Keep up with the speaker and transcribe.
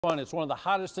It's one of the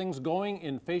hottest things going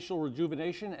in facial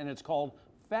rejuvenation, and it's called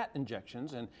fat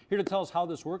injections. And here to tell us how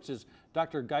this works is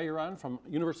Dr. Gayuran from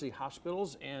University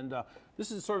Hospitals. And this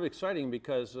is sort of exciting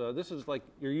because this is like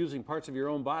you're using parts of your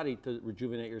own body to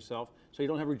rejuvenate yourself so you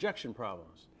don't have rejection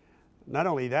problems. Not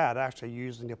only that, actually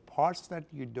using the parts that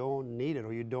you don't need it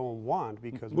or you don't want,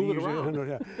 because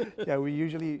we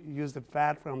usually use the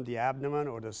fat from the abdomen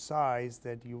or the sides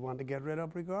that you want to get rid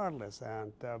of regardless,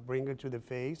 and bring it to the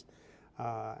face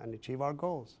and achieve our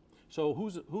goals. So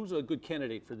who's a good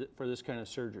candidate for this kind of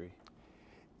surgery?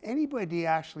 Anybody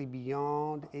actually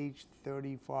beyond age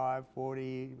 35,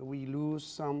 40, we lose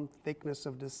some thickness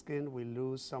of the skin, we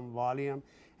lose some volume,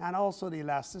 and also the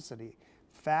elasticity.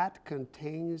 Fat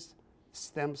contains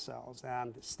stem cells,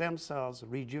 and stem cells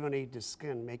rejuvenate the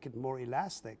skin, make it more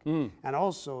elastic, and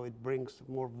also it brings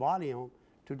more volume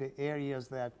to the areas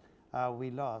that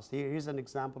we lost. Here's an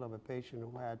example of a patient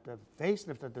who had a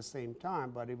facelift at the same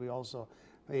time, but we also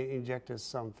injected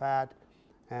some fat,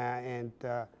 and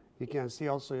you can see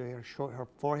also her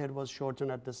forehead was shortened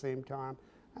at the same time.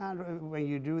 And when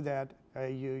you do that,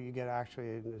 you get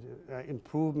actually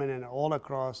improvement in all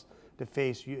across the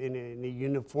face in a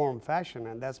uniform fashion,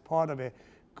 and that's part of a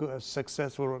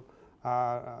successful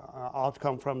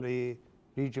outcome from the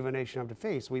rejuvenation of the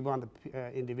face. We want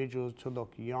the individuals to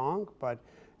look young, but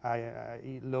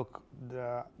look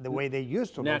the way they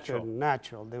used to look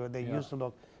natural. They used to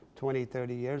look 20,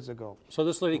 30 years ago. So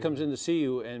this lady comes in to see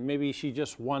you, and maybe she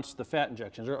just wants the fat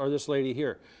injections, or this lady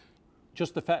here.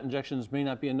 Just the fat injections may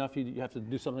not be enough. You have to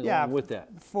do something along with that.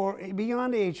 For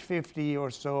beyond age 50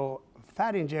 or so,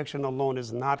 fat injection alone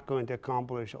is not going to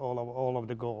accomplish all of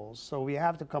the goals. So we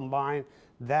have to combine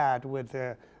that with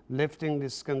lifting the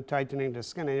skin, tightening the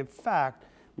skin. And in fact,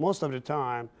 most of the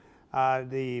time,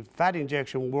 the fat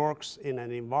injection works in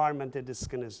an environment that the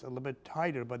skin is a little bit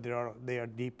tighter, but there are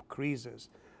deep creases.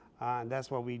 And that's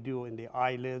what we do in the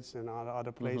eyelids and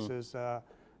other places.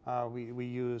 We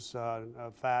use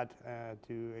fat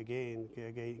to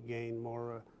gain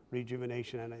more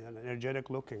rejuvenation and energetic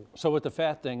looking. So with the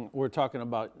fat thing, we're talking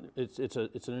about it's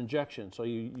an injection. So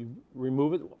you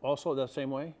remove it also the same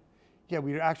way? Yeah,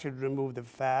 we actually remove the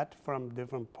fat from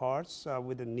different parts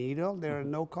with a needle. There are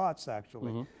no cuts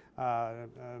actually.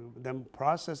 Then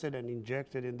process it and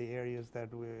inject it in the areas that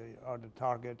are the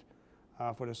target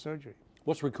for the surgery.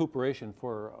 What's recuperation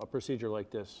for a procedure like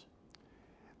this?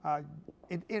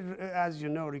 As you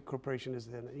know, recuperation is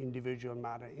an individual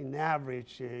matter. In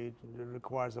average, it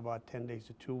requires about 10 days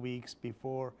to 2 weeks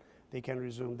before they can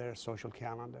resume their social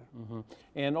calendar.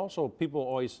 And also, people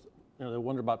always they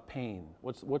wonder about pain.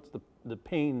 What's the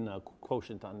pain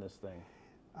quotient on this thing?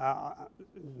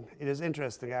 It is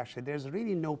interesting, actually. There's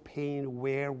really no pain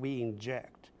where we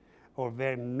inject, or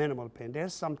very minimal pain.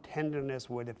 There's some tenderness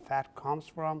where the fat comes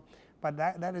from, but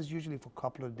that is usually for a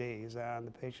couple of days, and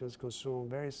the patients consume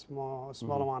very small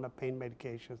amount of pain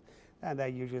medications, and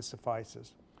that usually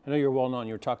suffices. I know you're well known.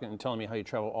 You're talking and telling me how you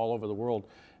travel all over the world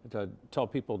to tell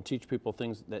people, teach people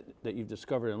things that you've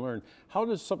discovered and learned. How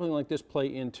does something like this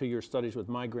play into your studies with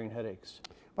migraine headaches?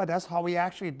 But that's how we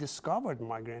actually discovered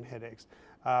migraine headaches.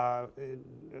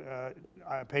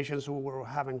 Patients who were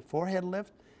having forehead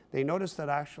lift, they noticed that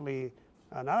actually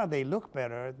now that they look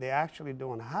better, they actually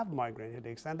don't have migraine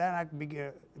headaches. And that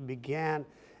began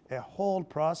a whole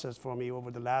process for me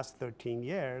over the last 13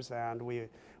 years. And we've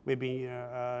been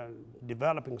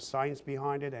developing science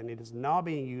behind it, and it is now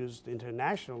being used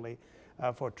internationally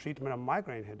for treatment of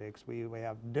migraine headaches. We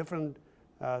have different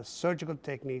surgical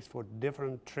techniques for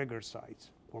different trigger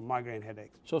sites for migraine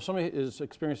headaches. So if somebody is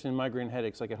experiencing migraine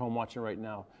headaches, like at home watching right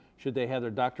now, should they have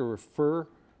their doctor refer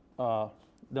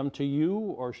them to you,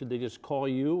 or should they just call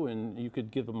you and you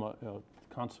could give them a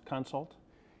consult?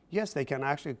 Yes, they can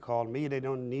actually call me. They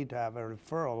don't need to have a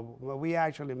referral. Well, we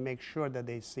actually make sure that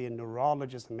they see a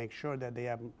neurologist and make sure that they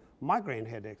have migraine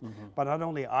headaches. But not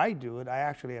only I do it, I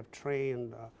actually have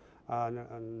trained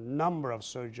a number of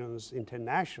surgeons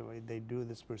internationally. They do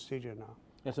this procedure now.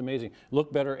 That's amazing.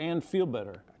 Look better and feel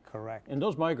better. Correct. And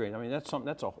those migraines, I mean, that's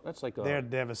like a... They're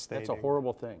devastating. That's a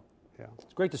horrible thing. Yeah.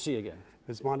 It's great to see you again.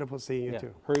 It's wonderful seeing you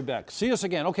too. Hurry back. See us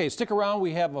again. Okay, stick around.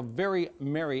 We have a very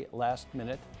merry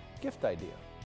last-minute gift idea.